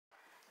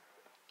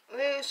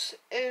This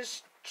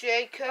is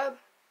Jacob.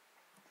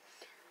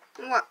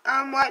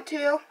 I'm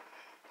Whitetail.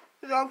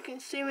 Y'all can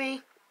see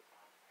me.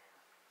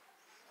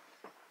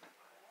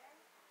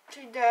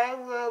 Today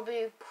we'll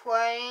be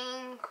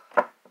playing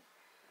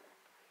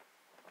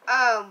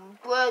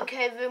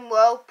Brookhaven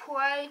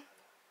Roleplay.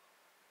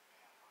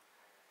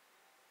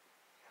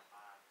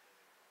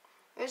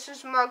 This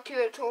is my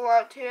character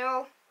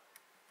Whitetail.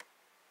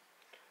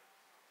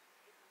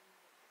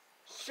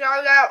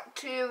 Shout out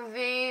to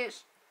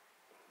these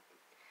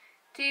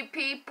two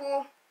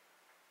people.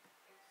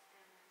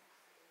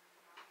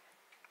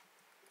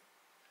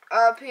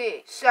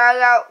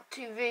 Shout out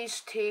to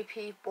these two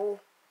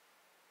people.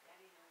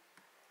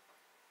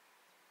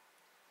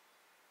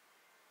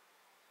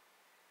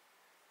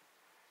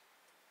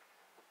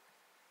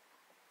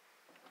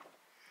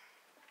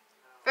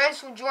 Thanks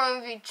for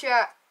joining the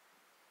chat.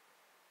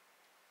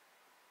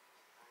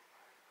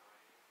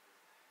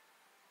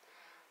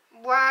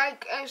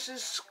 Like and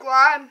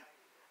subscribe.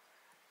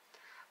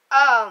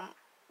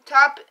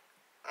 Type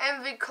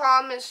in the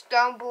comments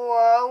down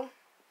below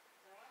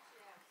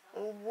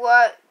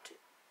what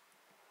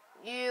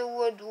you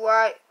would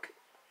like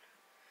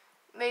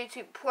me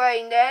to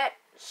play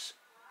next.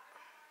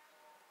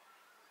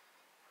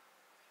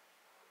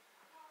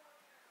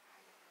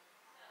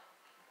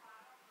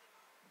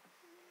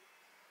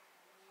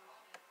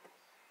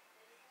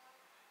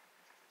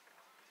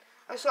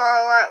 That's why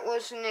I like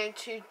listening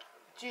to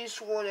Juice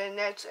WRLD, and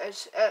that's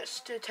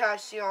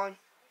XXXTentacion.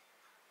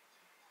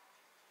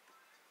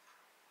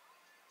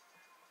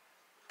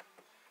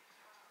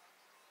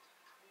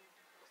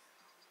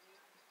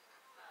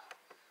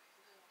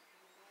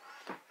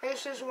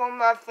 This is one of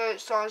my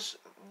favorite songs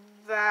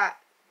that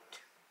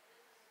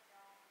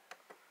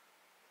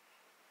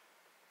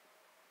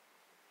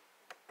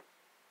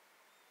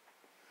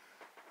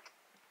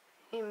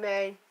he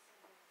made.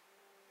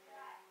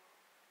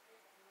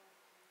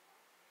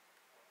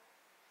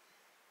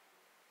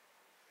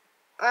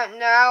 Right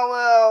now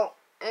we're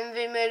in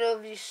the middle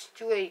of the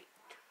street.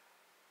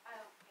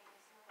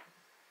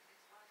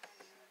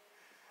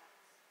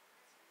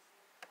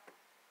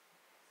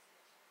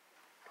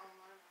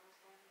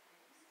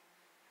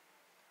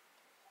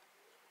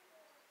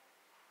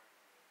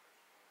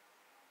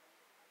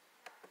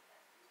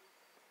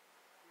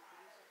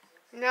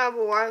 Now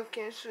like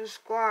and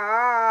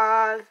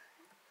subscribe.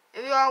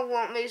 If y'all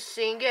want me to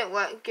sing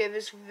it, give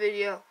this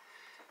video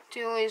to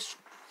at least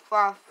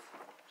 5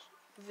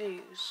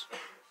 views.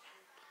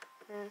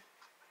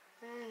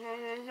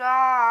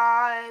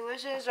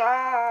 This is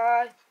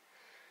I.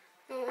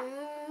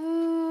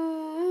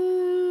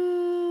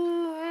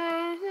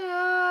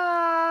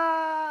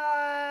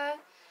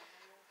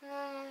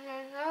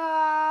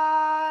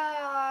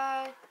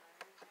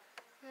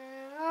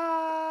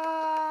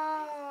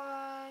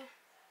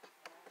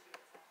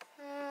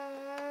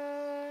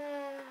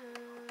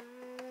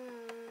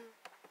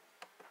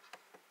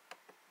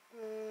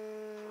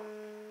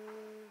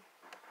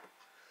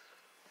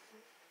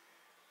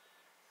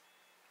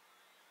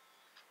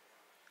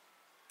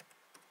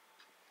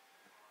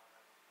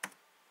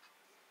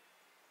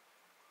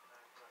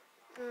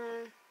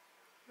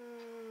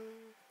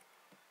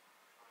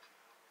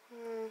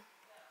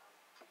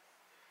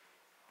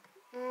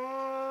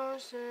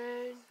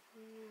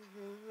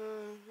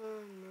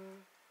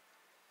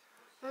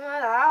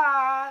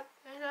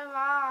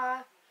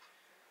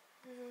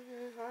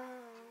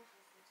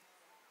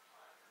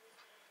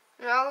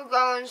 Now we're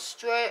going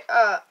straight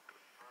up.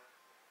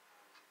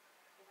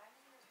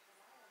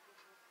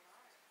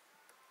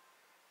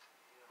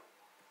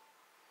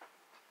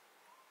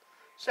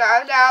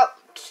 Shout out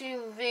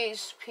to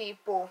these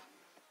people.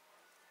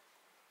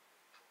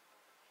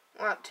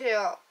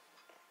 Whitetail.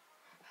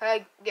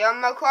 Hey, get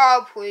on my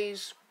car,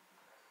 please.